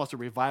almost a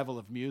revival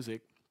of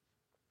music.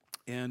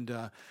 And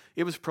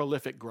it was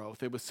prolific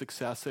growth. It was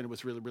success, and it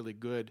was really, really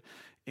good.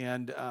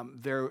 And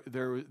there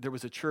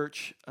was a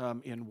church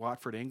in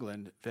Watford,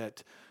 England,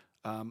 that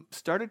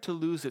started to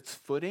lose its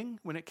footing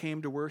when it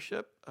came to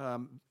worship,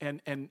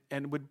 and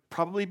would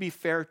probably be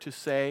fair to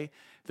say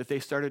that they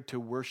started to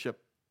worship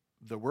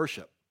the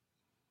worship.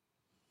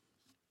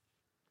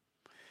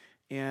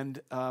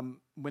 And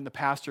when the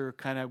pastor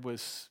kind of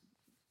was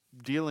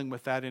dealing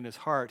with that in his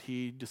heart,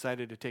 he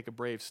decided to take a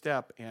brave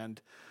step,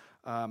 and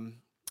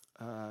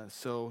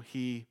so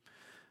he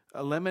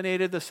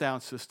eliminated the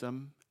sound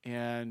system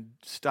and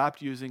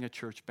stopped using a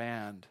church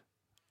band.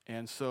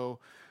 And so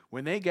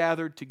when they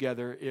gathered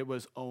together, it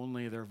was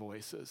only their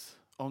voices.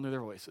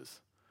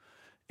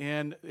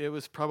 And it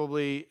was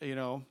probably,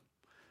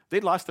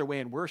 they'd lost their way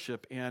in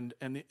worship, and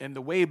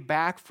the way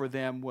back for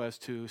them was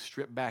to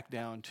strip back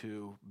down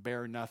to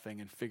bare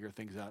nothing and figure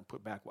things out and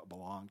put back what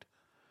belonged.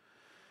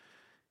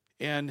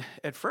 And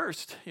at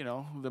first,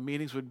 the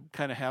meetings would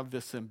kind of have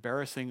this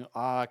embarrassing,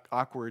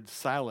 awkward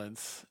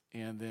silence,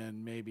 and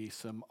then maybe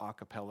some a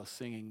cappella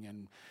singing,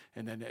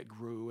 and then it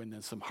grew, and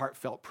then some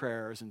heartfelt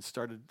prayers and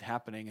started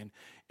happening.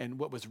 And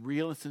what was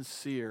real and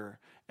sincere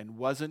and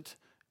wasn't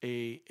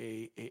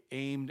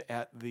aimed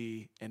at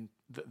the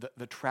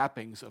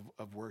trappings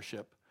of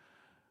worship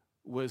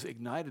was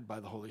ignited by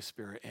the Holy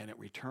Spirit, and it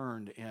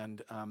returned.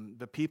 And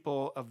the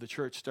people of the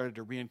church started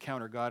to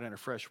re-encounter God in a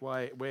fresh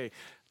way.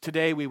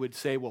 Today we would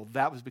say, well,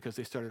 that was because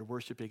they started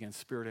worshiping in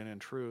spirit and in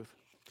truth.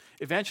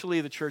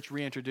 Eventually the church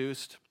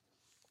reintroduced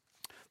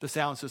the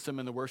sound system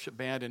and the worship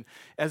band. And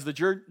as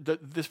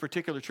this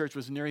particular church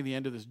was nearing the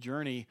end of this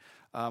journey,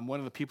 one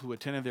of the people who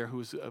attended there,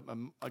 who's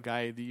a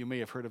guy that you may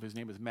have heard of, his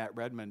name is Matt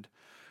Redmond,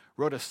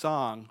 wrote a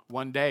song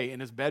one day in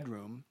his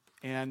bedroom.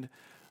 And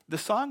the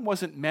song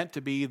wasn't meant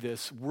to be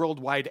this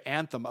worldwide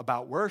anthem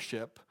about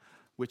worship,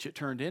 which it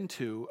turned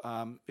into.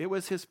 It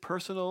was his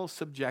personal,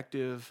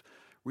 subjective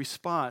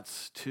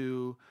response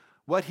to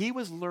what he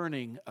was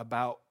learning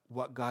about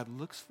what God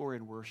looks for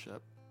in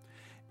worship.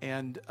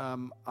 And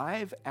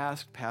I've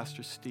asked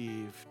Pastor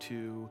Steve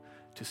to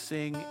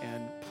sing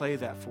and play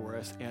that for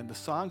us, and the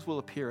songs will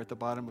appear at the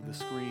bottom of the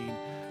screen.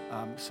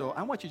 So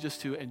I want you just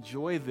to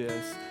enjoy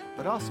this,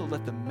 but also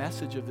let the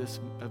message of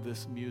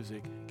this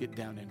music get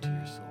down into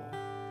your soul.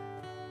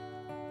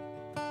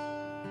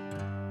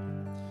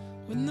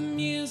 When the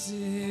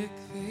music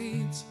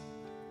fades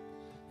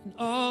and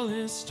all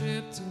is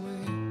stripped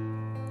away,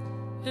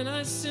 and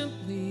I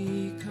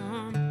simply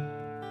come,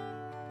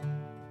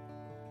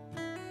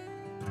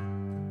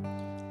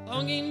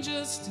 longing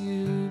just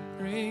to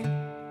bring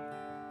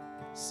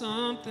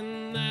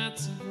something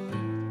that's a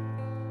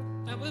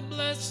word that would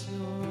bless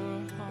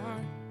your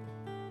heart.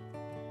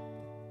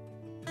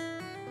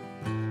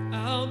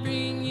 I'll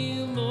bring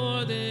you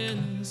more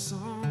than a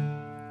song,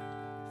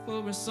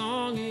 for a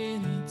song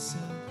in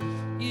itself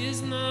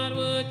is not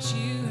what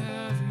you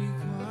have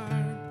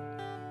required.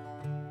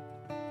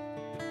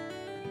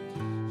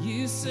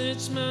 You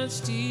search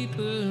much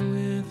deeper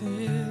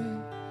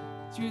within,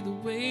 through the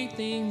way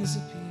things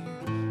appear.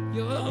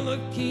 You're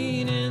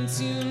looking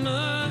into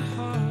my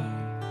heart.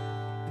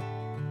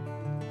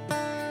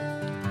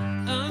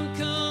 I'm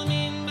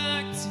coming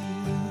back to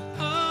the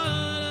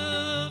heart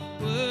of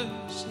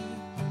worship,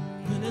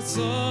 when it's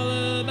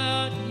all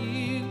about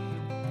you,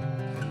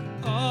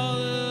 all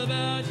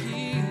about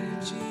you,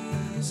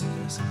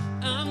 Jesus.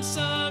 I'm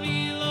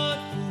sorry, Lord,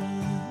 for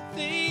the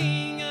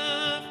thing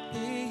I've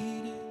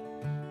made it,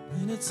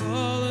 when it's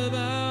all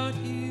about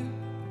you,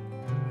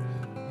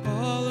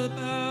 all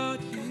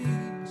about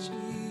you,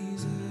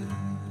 Jesus.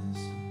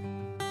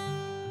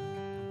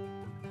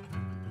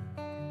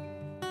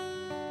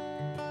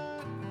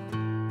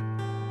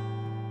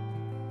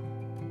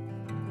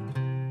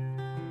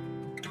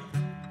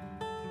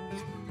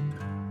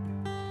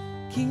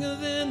 King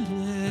of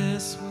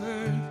endless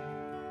worth,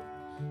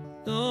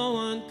 no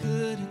one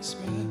could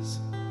express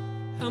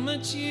how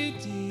much you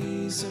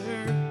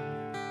deserve.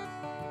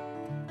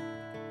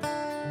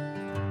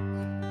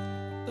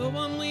 Though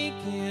I'm weak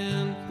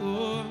and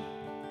poor,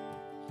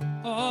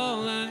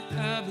 all I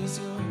have is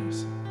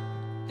yours,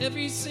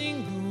 every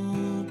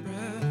single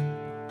breath.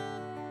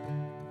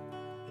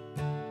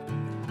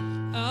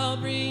 I'll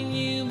bring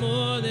you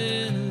more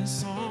than a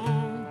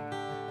song,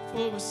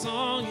 for a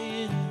song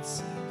in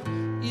itself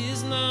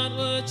is not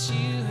what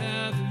you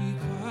have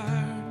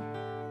required.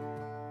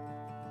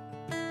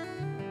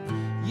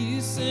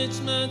 You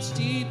search much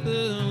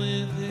deeper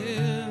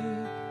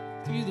within,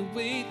 through the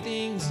way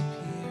things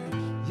appear.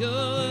 You're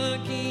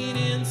looking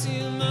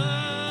into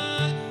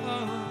my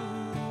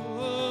heart.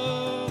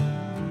 Oh,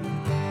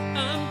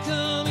 I'm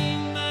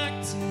coming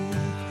back to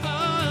the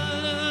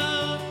heart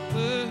of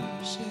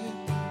worship,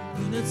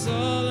 when it's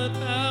all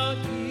about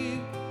you.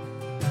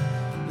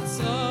 It's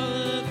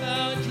all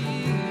about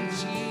you,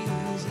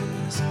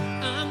 Jesus.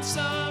 I'm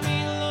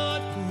sorry,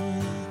 Lord,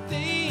 for the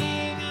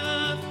thing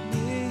I've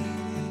made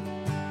it,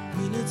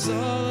 when it's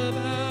all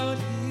about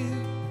you.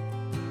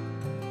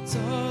 It's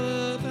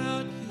all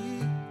about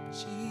you,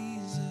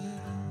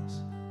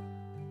 Jesus.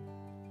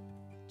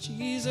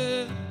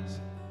 Jesus,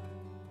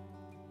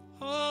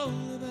 all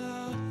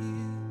about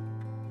you.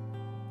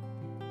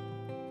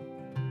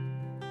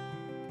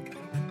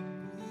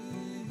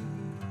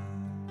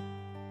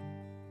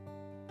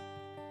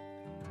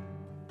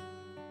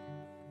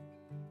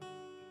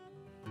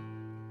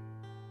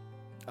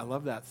 I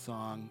love that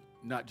song,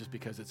 not just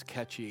because it's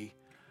catchy,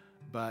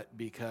 but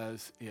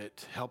because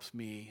it helps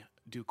me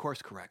do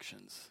course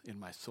corrections in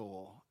my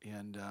soul.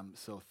 And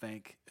so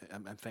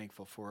I'm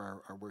thankful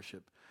for our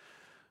worship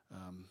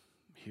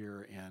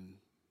here, and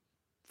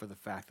for the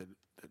fact that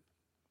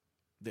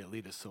they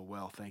lead us so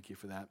well. Thank you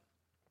for that.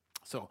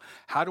 So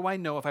how do I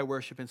know if I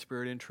worship in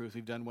spirit and truth?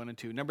 We've done 1 and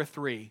 2. Number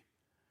 3,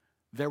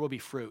 there will be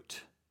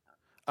fruit.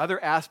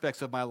 Other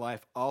aspects of my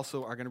life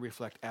also are going to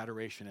reflect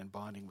adoration and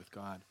bonding with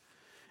God.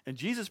 And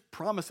Jesus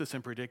promised this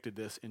and predicted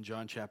this in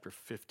John chapter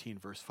 15,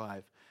 verse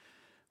 5,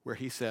 where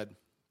he said,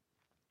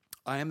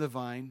 I am the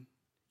vine,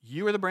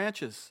 you are the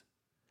branches.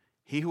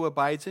 He who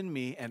abides in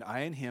me and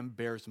I in him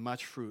bears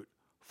much fruit,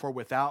 for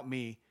without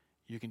me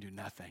you can do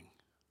nothing.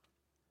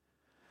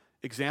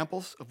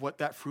 Examples of what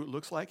that fruit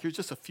looks like. Here's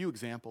just a few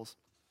examples.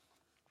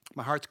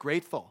 My heart's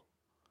grateful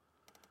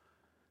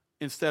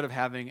instead of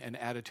having an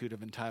attitude of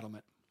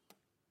entitlement.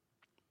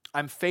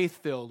 I'm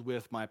faith-filled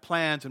with my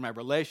plans and my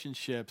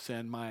relationships,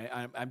 and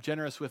I'm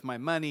generous with my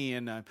money,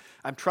 and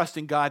I'm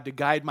trusting God to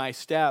guide my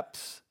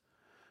steps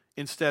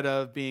instead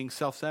of being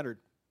self-centered,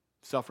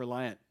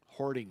 self-reliant,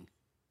 hoarding.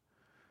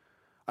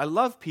 I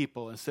love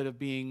people instead of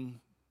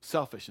being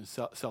selfish and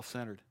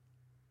self-centered.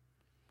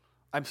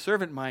 I'm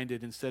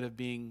servant-minded instead of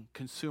being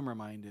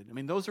consumer-minded. I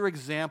mean, those are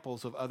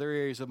examples of other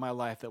areas of my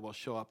life that will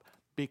show up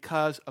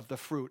because of the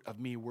fruit of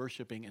me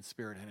worshiping in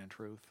spirit and in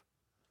truth.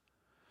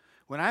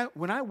 When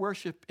I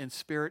worship in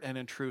spirit and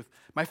in truth,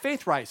 my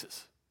faith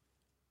rises.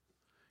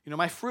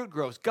 My fruit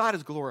grows. God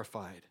is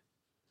glorified.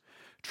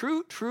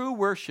 True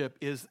worship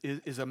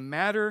is a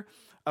matter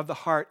of the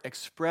heart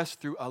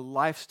expressed through a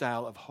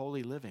lifestyle of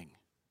holy living,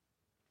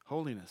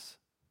 holiness.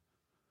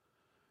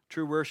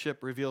 True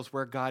worship reveals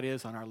where God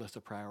is on our list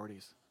of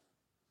priorities.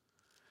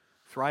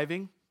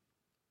 Thriving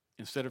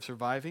instead of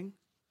surviving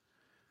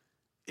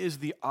is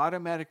the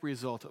automatic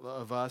result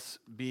of us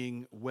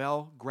being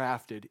well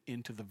grafted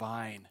into the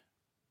vine.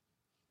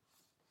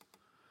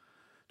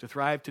 To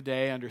thrive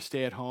today under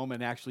stay at home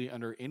and actually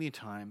under any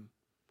time,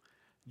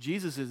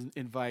 Jesus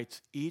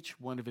invites each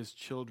one of his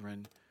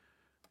children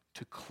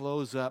to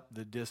close up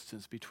the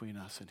distance between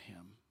us and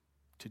him,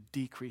 to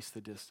decrease the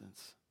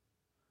distance.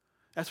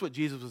 That's what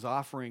Jesus was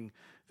offering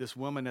this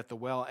woman at the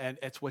well, and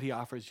it's what he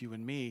offers you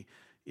and me.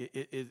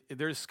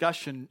 Their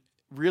discussion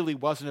really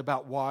wasn't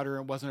about water,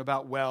 it wasn't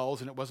about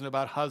wells, and it wasn't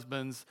about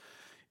husbands.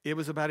 It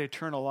was about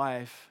eternal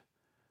life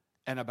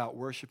and about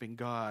worshiping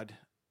God,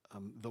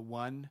 the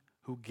one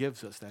who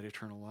gives us that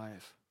eternal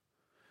life.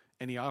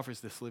 And he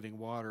offers this living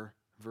water,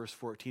 verse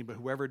 14, but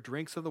whoever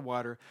drinks of the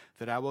water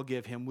that I will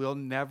give him will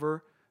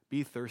never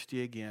be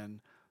thirsty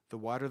again. The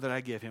water that I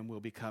give him will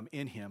become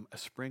in him a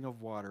spring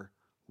of water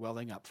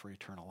welling up for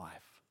eternal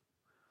life.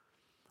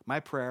 My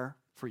prayer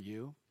for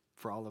you,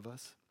 for all of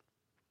us,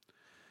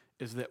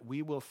 is that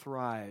we will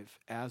thrive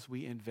as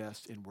we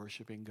invest in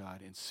worshiping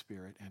God in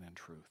spirit and in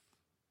truth.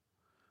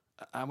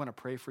 I want to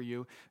pray for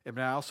you, and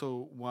I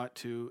also want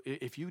to,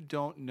 if you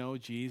don't know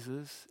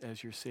Jesus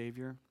as your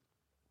Savior,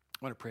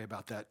 I want to pray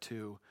about that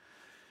too.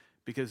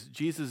 Because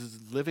Jesus'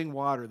 living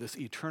water, this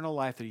eternal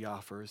life that he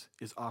offers,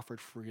 is offered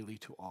freely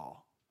to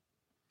all.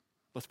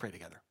 Let's pray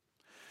together.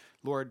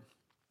 Lord,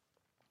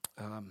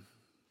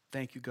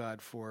 thank you,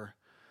 God, for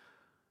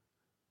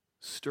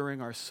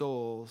stirring our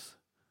souls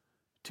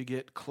to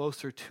get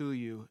closer to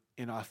you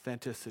in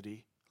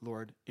authenticity,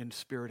 Lord, in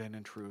spirit and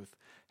in truth.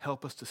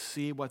 Help us to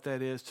see what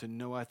that is, to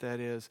know what that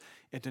is,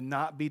 and to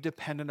not be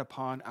dependent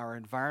upon our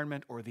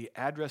environment or the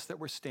address that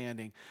we're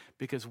standing,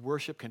 because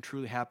worship can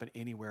truly happen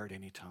anywhere at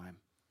any time.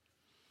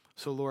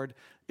 So, Lord,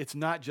 it's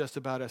not just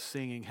about us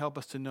singing. Help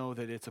us to know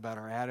that it's about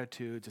our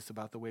attitudes, it's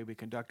about the way we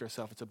conduct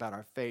ourselves, it's about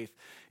our faith.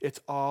 It's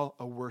all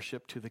a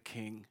worship to the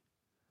King.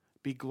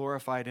 Be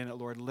glorified in it,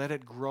 Lord. Let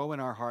it grow in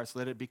our hearts.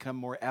 Let it become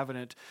more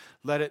evident.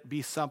 Let it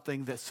be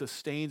something that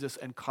sustains us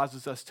and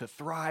causes us to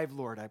thrive,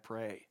 Lord, I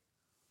pray.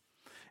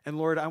 And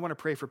Lord, I want to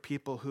pray for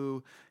people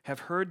who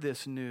have heard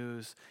this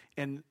news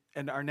and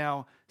are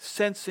now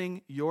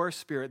sensing your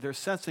spirit. They're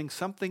sensing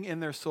something in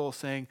their soul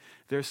saying,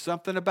 there's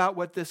something about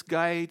what this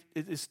guy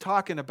is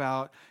talking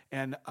about,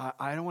 and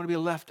I don't want to be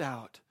left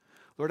out.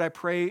 Lord, I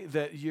pray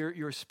that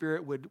your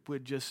spirit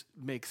would just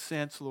make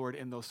sense, Lord,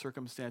 in those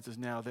circumstances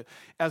now, that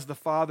as the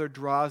Father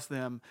draws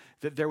them,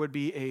 that there would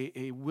be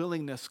a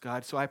willingness,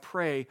 God. So I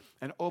pray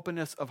an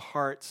openness of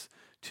hearts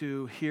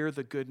to hear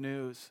the good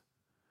news.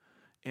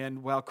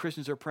 And while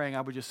Christians are praying,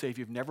 I would just say, if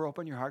you've never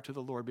opened your heart to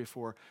the Lord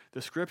before,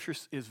 the scripture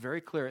is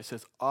very clear. It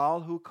says,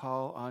 all who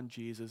call on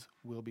Jesus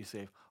will be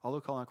saved. All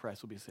who call on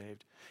Christ will be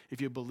saved. If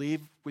you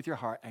believe with your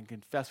heart and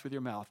confess with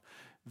your mouth,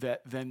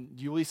 then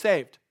you will be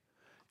saved.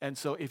 And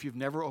so if you've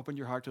never opened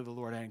your heart to the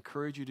Lord, I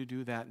encourage you to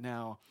do that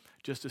now,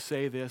 just to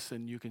say this,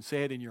 and you can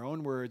say it in your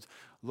own words.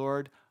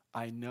 Lord,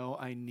 I know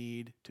I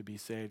need to be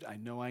saved. I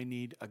know I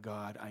need a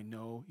God. I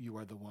know you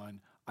are the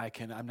one.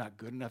 I'm not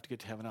good enough to get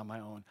to heaven on my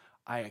own.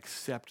 I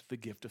accept the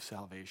gift of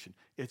salvation.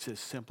 It's as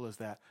simple as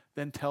that.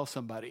 Then tell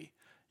somebody.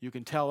 You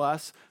can tell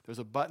us. There's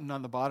a button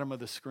on the bottom of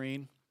the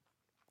screen,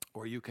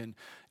 or you can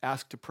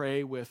ask to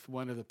pray with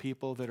one of the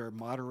people that are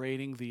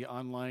moderating the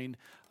online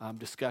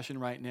discussion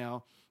right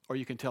now, or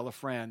you can tell a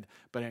friend,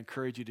 but I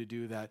encourage you to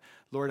do that.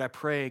 Lord, I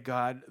pray,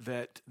 God,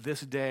 that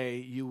this day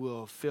you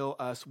will fill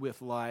us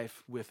with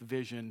life, with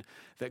vision,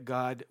 that,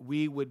 God,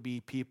 we would be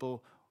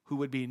people who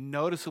would be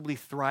noticeably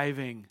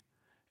thriving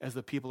as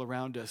the people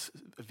around us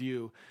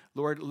view.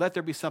 Lord, let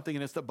there be something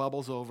in us that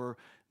bubbles over,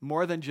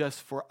 more than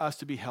just for us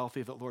to be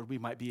healthy, that, Lord, we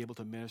might be able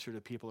to minister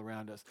to people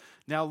around us.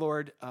 Now,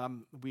 Lord,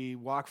 we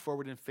walk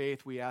forward in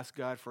faith. We ask,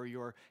 God, for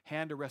your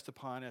hand to rest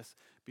upon us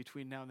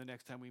between now and the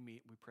next time we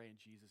meet. We pray in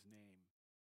Jesus' name.